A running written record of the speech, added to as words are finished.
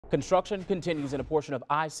Construction continues in a portion of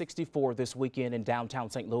I-64 this weekend in downtown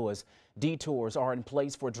St. Louis. Detours are in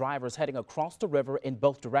place for drivers heading across the river in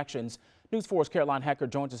both directions. News 4's Caroline Hecker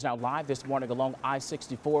joins us now live this morning along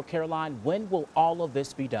I-64. Caroline, when will all of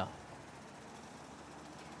this be done?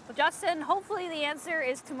 Well, Justin, hopefully the answer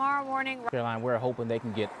is tomorrow morning. Caroline, we're hoping they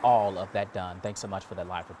can get all of that done. Thanks so much for that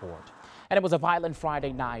live report. And it was a violent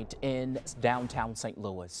Friday night in downtown St.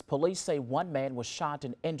 Louis. Police say one man was shot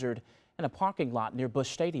and injured in a parking lot near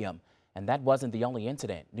Busch Stadium. And that wasn't the only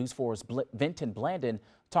incident. News 4's Vinton Blandon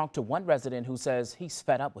talked to one resident who says he's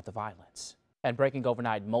fed up with the violence. And breaking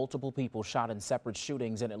overnight, multiple people shot in separate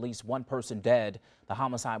shootings and at least one person dead. The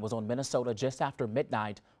homicide was on Minnesota just after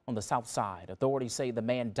midnight on the south side. Authorities say the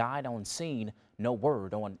man died on scene. No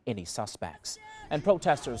word on any suspects. And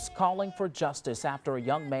protesters calling for justice after a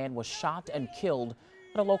young man was shot and killed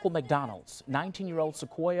at a local McDonald's. 19-year-old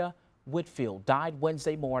Sequoia Whitfield died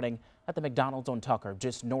Wednesday morning at the McDonald's on Tucker,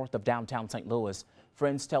 just north of downtown St. Louis.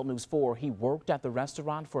 Friends tell News 4 he worked at the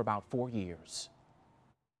restaurant for about 4 years.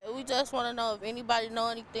 We just want to know if anybody know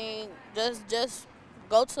anything, just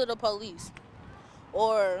go to the police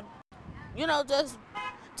or, just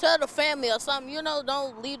tell the family or something,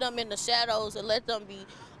 don't leave them in the shadows and let them be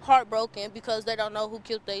heartbroken because they don't know who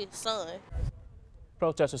killed their son.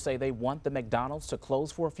 Protesters say they want the McDonald's to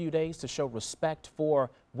close for a few days to show respect for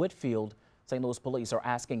Whitfield. St. Louis police are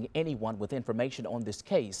asking anyone with information on this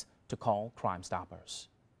case to call Crime Stoppers.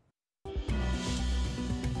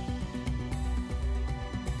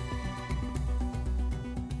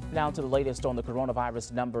 Now to the latest on the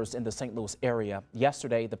coronavirus numbers in the St. Louis area.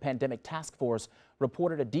 Yesterday, the Pandemic Task Force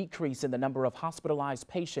reported a decrease in the number of hospitalized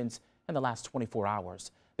patients in the last 24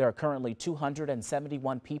 hours. There are currently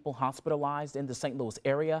 271 people hospitalized in the St. Louis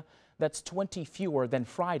area. That's 20 fewer than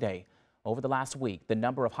Friday. Over the last week, the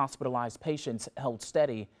number of hospitalized patients held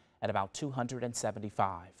steady at about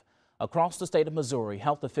 275. Across the state of Missouri,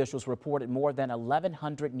 health officials reported more than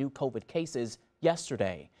 1,100 new COVID cases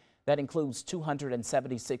yesterday. That includes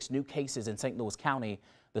 276 new cases in St. Louis County.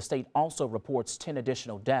 The state also reports 10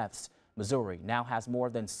 additional deaths. Missouri now has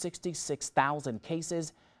more than 66,000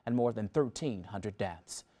 cases and more than 1,300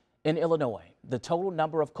 deaths. In Illinois, the total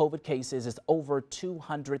number of COVID cases is over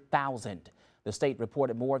 200,000. The state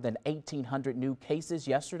reported more than 1,800 new cases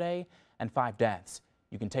yesterday and 5 deaths.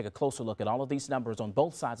 You can take a closer look at all of these numbers on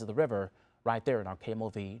both sides of the river right there in our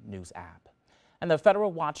KMOV News app. And the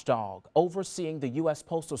federal watchdog overseeing the U.S.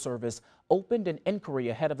 Postal Service opened an inquiry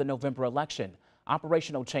ahead of the November election.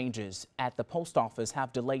 Operational changes at the post office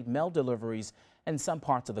have delayed mail deliveries in some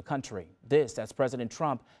parts of the country. This as President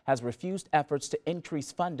Trump has refused efforts to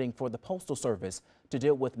increase funding for the Postal Service to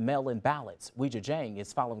deal with mail-in ballots. Weijia Jiang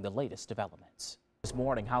is following the latest developments. This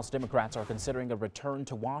morning, House Democrats are considering a return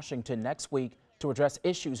to Washington next week to address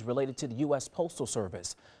issues related to the U.S. Postal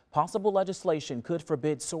Service. Possible legislation could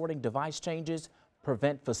forbid sorting device changes,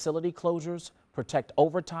 prevent facility closures, protect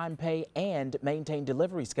overtime pay, and maintain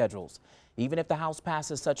delivery schedules. Even if the House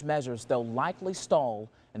passes such measures, they'll likely stall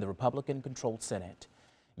in the Republican-controlled Senate.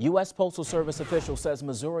 U.S. Postal Service official says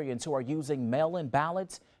Missourians who are using mail-in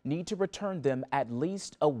ballots need to return them at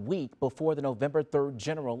least a week before the November 3rd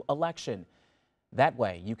general election. That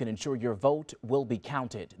way, you can ensure your vote will be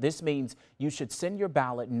counted. This means you should send your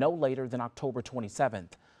ballot no later than October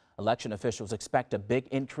 27th. Election officials expect a big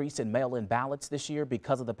increase in mail-in ballots this year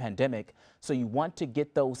because of the pandemic, so you want to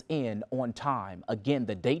get those in on time. Again,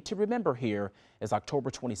 the date to remember here is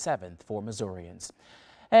October 27th for Missourians.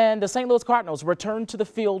 And the St. Louis Cardinals returned to the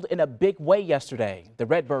field in a big way yesterday. The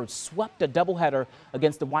Redbirds swept a doubleheader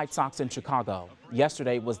against the White Sox in Chicago.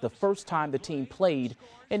 Yesterday was the first time the team played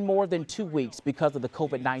in more than 2 weeks because of the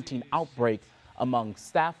COVID-19 outbreak among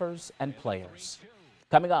staffers and players.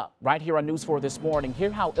 Coming up right here on News 4 this morning,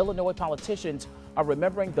 hear how Illinois politicians are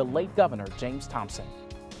remembering the late Governor James Thompson.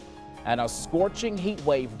 And a scorching heat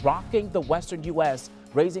wave rocking the western U.S.,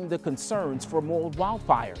 raising the concerns for more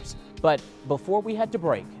wildfires. But before we head to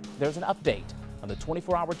break, there's an update on the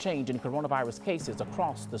 24-hour change in coronavirus cases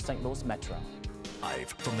across the St. Louis metro. Live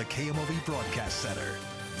from the KMOV Broadcast Center,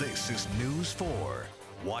 this is News 4,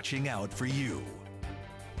 watching out for you.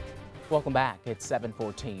 Welcome back. It's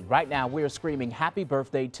 7:14. Right now, we're screaming happy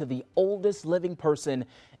birthday to the oldest living person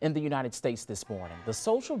in the United States this morning. The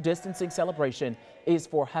social distancing celebration is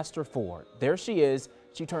for Hester Ford. There she is.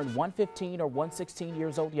 She turned 115 or 116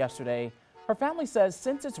 years old yesterday. Her family says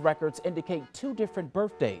census records indicate 2 different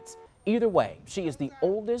birth dates. Either way, she is the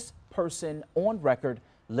oldest person on record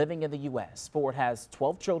living in the U.S. Ford has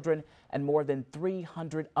 12 children and more than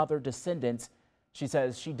 300 other descendants. She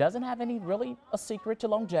says she doesn't have a secret to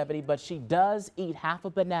longevity, but she does eat half a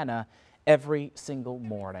banana every single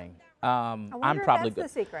morning. I I'm wonder probably if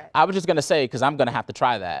that's good. the secret. I was just going to say, because I'm going to have to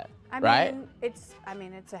try that, right? I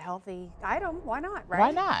mean, it's a healthy item. Why not, right?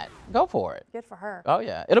 Why not? Go for it. Good for her. Oh,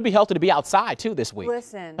 yeah. It'll be healthy to be outside, too, this week.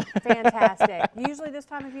 Listen, fantastic. Usually this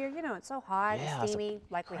time of year, you know, it's so hot, Yeah, and steamy,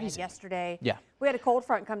 like we had crazy. yesterday. Yeah. We had a cold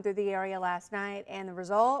front come through the area last night, and the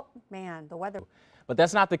result, man, the weather. But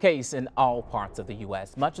that's not the case in all parts of the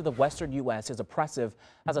U.S. Much of the western U.S. is oppressive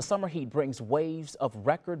as the summer heat brings waves of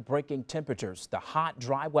record-breaking temperatures. The hot,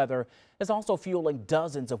 dry weather is also fueling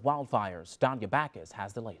dozens of wildfires. Danya Backus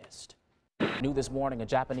has the latest. New this morning, a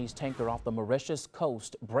Japanese tanker off the Mauritius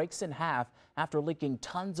coast breaks in half after leaking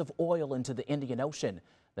tons of oil into the Indian Ocean.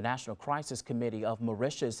 The National Crisis Committee of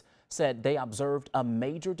Mauritius said they observed a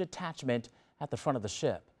major detachment at the front of the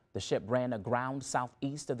ship. The ship ran aground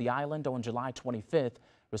southeast of the island on July 25th.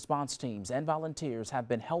 Response teams and volunteers have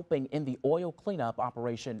been helping in the oil cleanup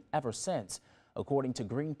operation ever since. According to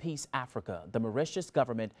Greenpeace Africa, the Mauritius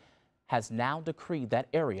government has now decreed that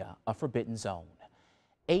area a forbidden zone.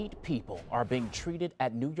 8 people are being treated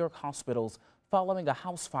at New York hospitals following a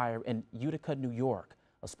house fire in Utica, New York.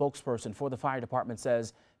 A spokesperson for the fire department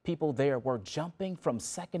says people there were jumping from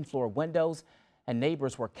second-floor windows and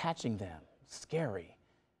neighbors were catching them. Scary.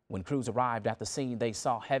 When crews arrived at the scene, they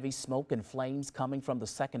saw heavy smoke and flames coming from the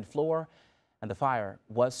second floor, and the fire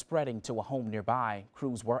was spreading to a home nearby.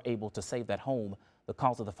 Crews were able to save that home. The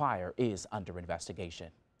cause of the fire is under investigation.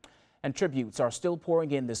 And tributes are still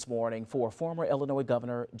pouring in this morning for former Illinois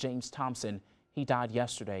Governor James Thompson. He died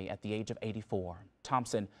yesterday at the age of 84.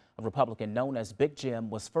 Thompson, a Republican known as Big Jim,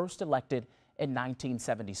 was first elected in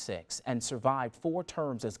 1976 and survived 4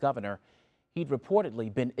 terms as governor. He'd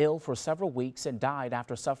reportedly been ill for several weeks and died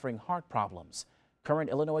after suffering heart problems. Current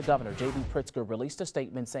Illinois Governor J.B. Pritzker released a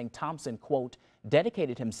statement saying Thompson, quote,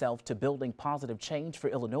 dedicated himself to building positive change for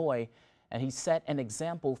Illinois, and he set an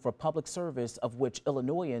example for public service of which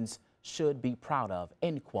Illinoisans should be proud of,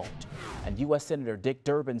 end quote. And U.S. Senator Dick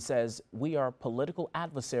Durbin says we are political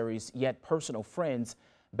adversaries yet personal friends.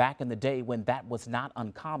 Back in the day when that was not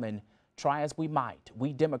uncommon, try as we might,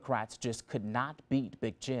 we Democrats just could not beat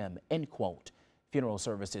Big Jim, end quote. Funeral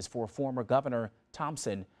services for former Governor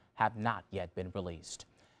Thompson have not yet been released.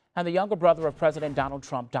 And the younger brother of President Donald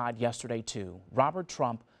Trump died yesterday, too. Robert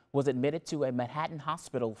Trump was admitted to a Manhattan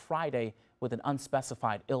hospital Friday with an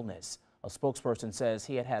unspecified illness. A spokesperson says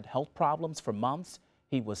he had had health problems for months.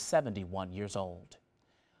 He was 71 years old.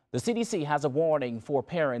 The CDC has a warning for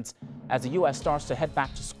parents as the U.S. starts to head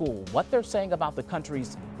back to school, what they're saying about the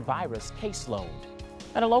country's virus caseload.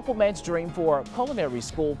 And a local man's dream for culinary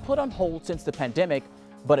school put on hold since the pandemic,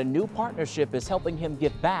 but a new partnership is helping him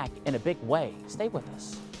give back in a big way. Stay with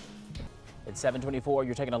us. It's 7:24.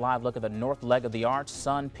 You're taking a live look at the north leg of the arch.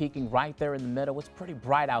 Sun peeking right there in the middle. It's pretty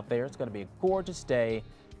bright out there. It's going to be a gorgeous day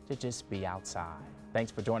to just be outside. Thanks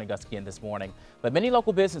for joining us again this morning. But many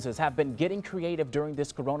local businesses have been getting creative during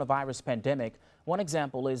this coronavirus pandemic. One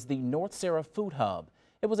example is the North Sarah Food Hub.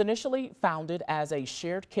 It was initially founded as a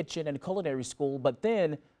shared kitchen and culinary school, but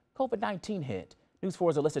then COVID-19 hit. News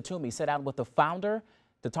 4's Alyssa Toomey sat down with the founder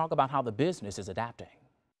to talk about how the business is adapting.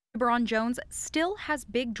 Braun Jones still has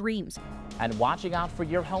big dreams. And watching out for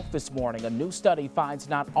your health this morning, a new study finds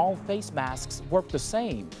not all face masks work the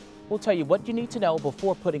same. We'll tell you what you need to know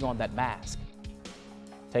before putting on that mask.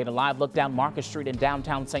 Taking a live look down Market Street in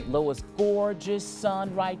downtown St. Louis. Gorgeous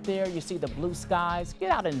sun right there. You see the blue skies. Get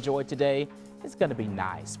out and enjoy today. It's going to be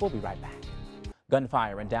nice. We'll be right back.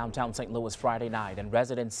 Gunfire in downtown St. Louis Friday night, and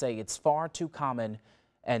residents say it's far too common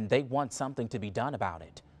and they want something to be done about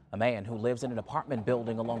it. A man who lives in an apartment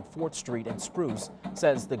building along 4th Street in Spruce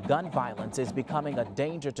says the gun violence is becoming a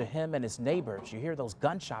danger to him and his neighbors. You hear those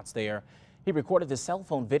gunshots there. He recorded this cell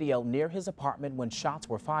phone video near his apartment when shots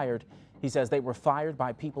were fired. He says they were fired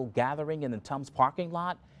by people gathering in the Tums parking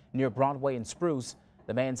lot near Broadway and Spruce.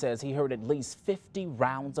 The man says he heard at least 50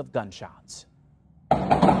 rounds of gunshots.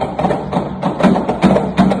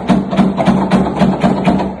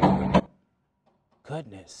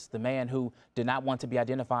 Goodness. The man, who did not want to be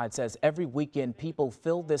identified, says every weekend people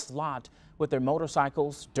fill this lot with their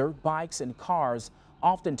motorcycles, dirt bikes, and cars.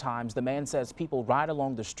 Oftentimes, the man says people ride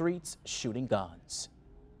along the streets shooting guns.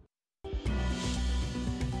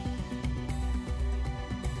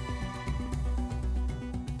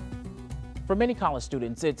 For many college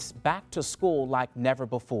students, it's back to school like never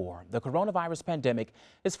before. The coronavirus pandemic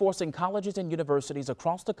is forcing colleges and universities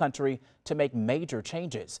across the country to make major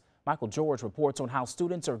changes. Michael George reports on how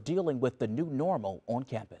students are dealing with the new normal on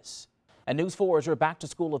campus. And News 4 is your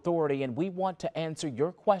back-to-school authority, and we want to answer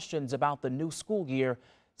your questions about the new school year.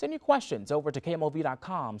 Send your questions over to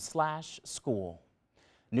KMOV.com/school.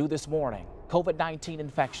 New this morning, COVID-19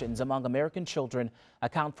 infections among American children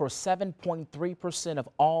account for 7.3% of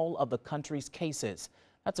all of the country's cases.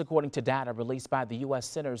 That's according to data released by the U.S.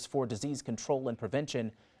 Centers for Disease Control and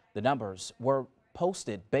Prevention. The numbers were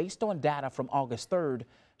posted based on data from August 3rd,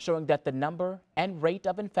 showing that the number and rate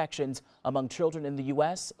of infections among children in the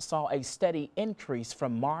U.S. saw a steady increase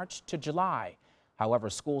from March to July. However,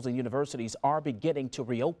 schools and universities are beginning to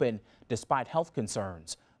reopen despite health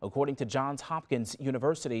concerns. According to Johns Hopkins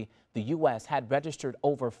University, the U.S. had registered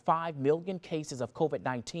over 5 million cases of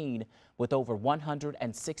COVID-19 with over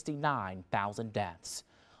 169,000 deaths.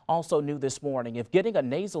 Also new this morning, if getting a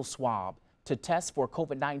nasal swab to test for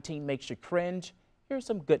COVID-19 makes you cringe, here's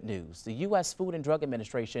some good news. The U.S. Food and Drug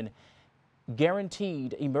Administration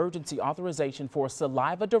guaranteed emergency authorization for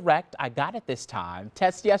Saliva Direct, I got it this time,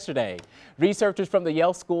 test yesterday. Researchers from the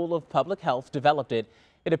Yale School of Public Health developed it.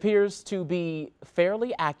 It appears to be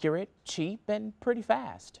fairly accurate, cheap, and pretty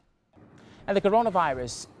fast. And the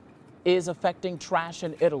coronavirus is affecting trash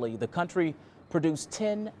in Italy. The country produced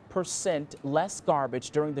 10% less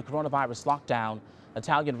garbage during the coronavirus lockdown.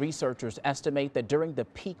 Italian researchers estimate that during the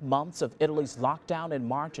peak months of Italy's lockdown in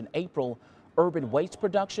March and April, urban waste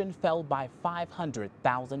production fell by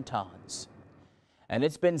 500,000 tons. And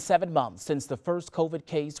it's been 7 months since the first COVID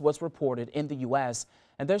case was reported in the U.S.,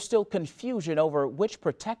 and there's still confusion over which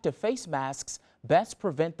protective face masks best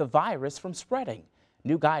prevent the virus from spreading.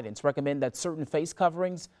 New guidance recommend that certain face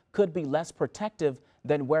coverings could be less protective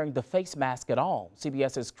than wearing the face mask at all.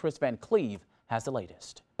 CBS's Chris Van Cleve has the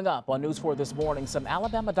latest. Coming up on News 4 this morning, some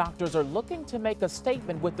Alabama doctors are looking to make a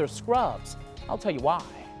statement with their scrubs. I'll tell you why.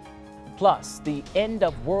 Plus, the end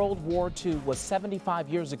of World War II was 75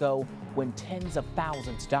 years ago when tens of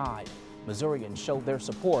thousands died. Missourians showed their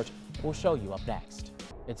support. We'll show you up next.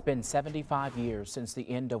 It's been 75 years since the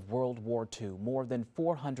end of World War II. More than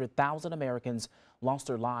 400,000 Americans lost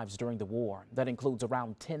their lives during the war. That includes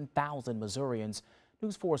around 10,000 Missourians.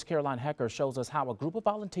 News 4's Caroline Hecker shows us how a group of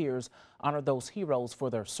volunteers honor those heroes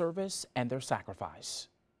for their service and their sacrifice.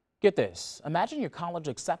 Get this. Imagine your college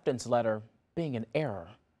acceptance letter being an error.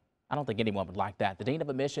 I don't think anyone would like that. The Dean of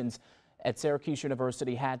Admissions at Syracuse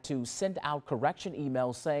University had to send out correction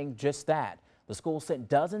emails saying just that. The school sent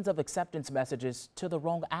dozens of acceptance messages to the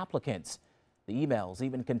wrong applicants. The emails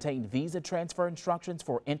even contained visa transfer instructions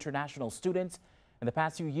for international students. In the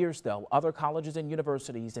past few years, though, other colleges and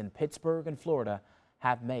universities in Pittsburgh and Florida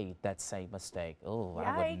have made that same mistake. Oh, Yikes.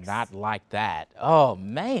 I would not like that. Oh,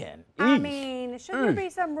 man. I mean, shouldn't there be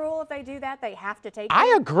some rule if they do that? They have to take it?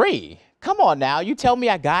 I agree. Come on now. You tell me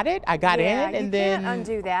I got it. I got in, and then you can't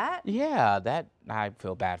undo that. Yeah, that I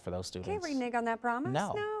feel bad for those students. Can't renege on that promise.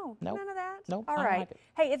 No. None of that. Nope, All I don't right. like it.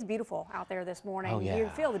 Hey, it's beautiful out there this morning. Oh, yeah. You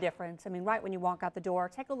feel the difference. I mean, right when you walk out the door,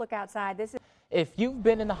 take a look outside. This is. If you've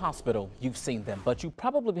been in the hospital, you've seen them, but you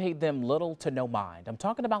probably paid them little to no mind. I'm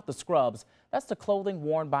talking about the scrubs. That's the clothing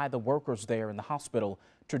worn by the workers there in the hospital.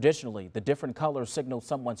 Traditionally, the different colors signal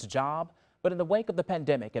someone's job, but in the wake of the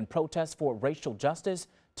pandemic and protests for racial justice,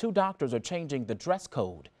 2 doctors are changing the dress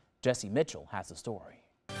code. Jesse Mitchell has the story.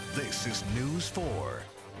 This is News 4,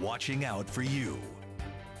 watching out for you.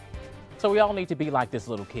 So we all need to be like this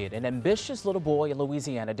little kid. An ambitious little boy in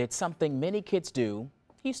Louisiana did something many kids do.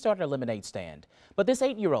 He started a lemonade stand. But this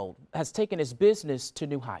 8-year-old has taken his business to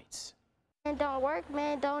new heights. Man, don't work,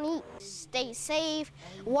 man, don't eat. Stay safe,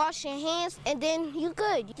 wash your hands, and then you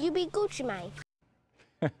good. You be Gucci Mane.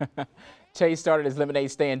 Chase started his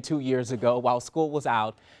lemonade stand 2 years ago while school was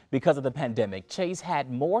out because of the pandemic. Chase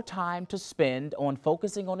had more time to spend on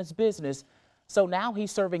focusing on his business, so now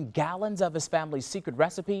he's serving gallons of his family's secret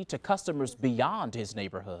recipe to customers beyond his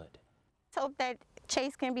neighborhood. Hope that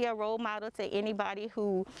Chase can be a role model to anybody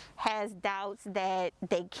who has doubts that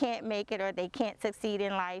they can't make it or they can't succeed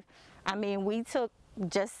in life. I mean, we took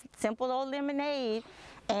just simple old lemonade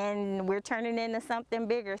and we're turning into something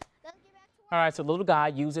bigger. All right, so the little guy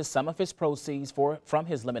uses some of his proceeds from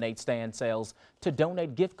his lemonade stand sales to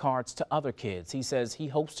donate gift cards to other kids. He says he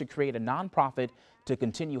hopes to create a nonprofit to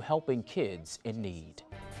continue helping kids in need.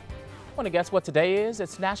 Want to guess what today is?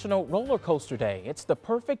 It's National Roller Coaster Day. It's the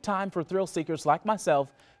perfect time for thrill seekers like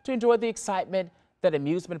myself to enjoy the excitement that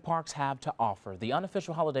amusement parks have to offer. The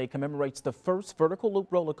unofficial holiday commemorates the first vertical loop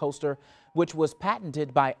roller coaster, which was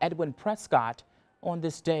patented by Edwin Prescott on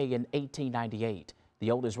this day in 1898.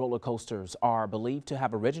 The oldest roller coasters are believed to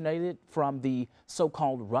have originated from the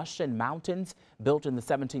so-called Russian mountains built in the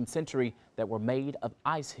 17th century that were made of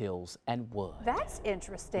ice hills and wood. That's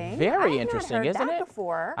interesting. Very I interesting, have not heard isn't that it?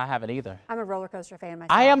 Before. I haven't either. I'm a roller coaster fan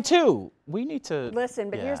myself. I am too. We need to listen,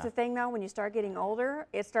 but here's the thing though, when you start getting older,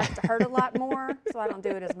 it starts to hurt a lot more, so I don't do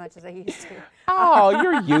it as much as I used to. Oh,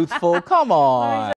 you're youthful. Come on.